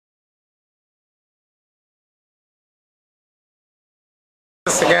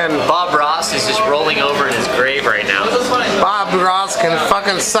This again. Bob Ross is just rolling over in his grave right now. Bob Ross can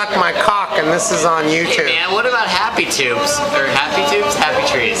fucking suck my cock, and this is on YouTube. Hey man, what about Happy Tubes? Or Happy Tubes? Happy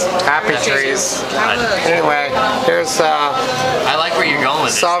Trees. Happy Trees. Anyway, here's I like where you're going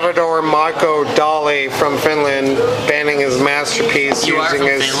with this. Salvador Marco Dali from Finland banning his masterpiece You using are from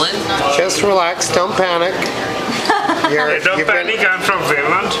his. Finland? Just relax, don't panic. Don't panic, I'm from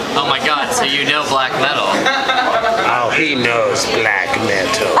Finland. Oh my god, so you know black metal. Oh, he knows black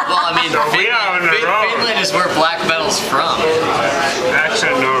metal. Well, I mean, Finland is where black metal's from.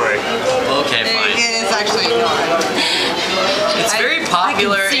 Actually, Norway. Okay, fine. It is actually Norway. It's very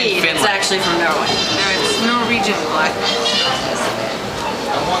popular in Finland. It's actually from Norway. No, it's Norwegian black.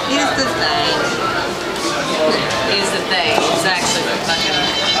 Here's the thing. Here's the thing. It's actually from fucking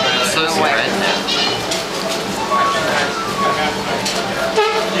So Norway.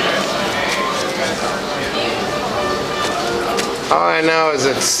 All I know is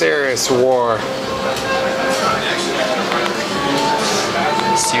it's serious war.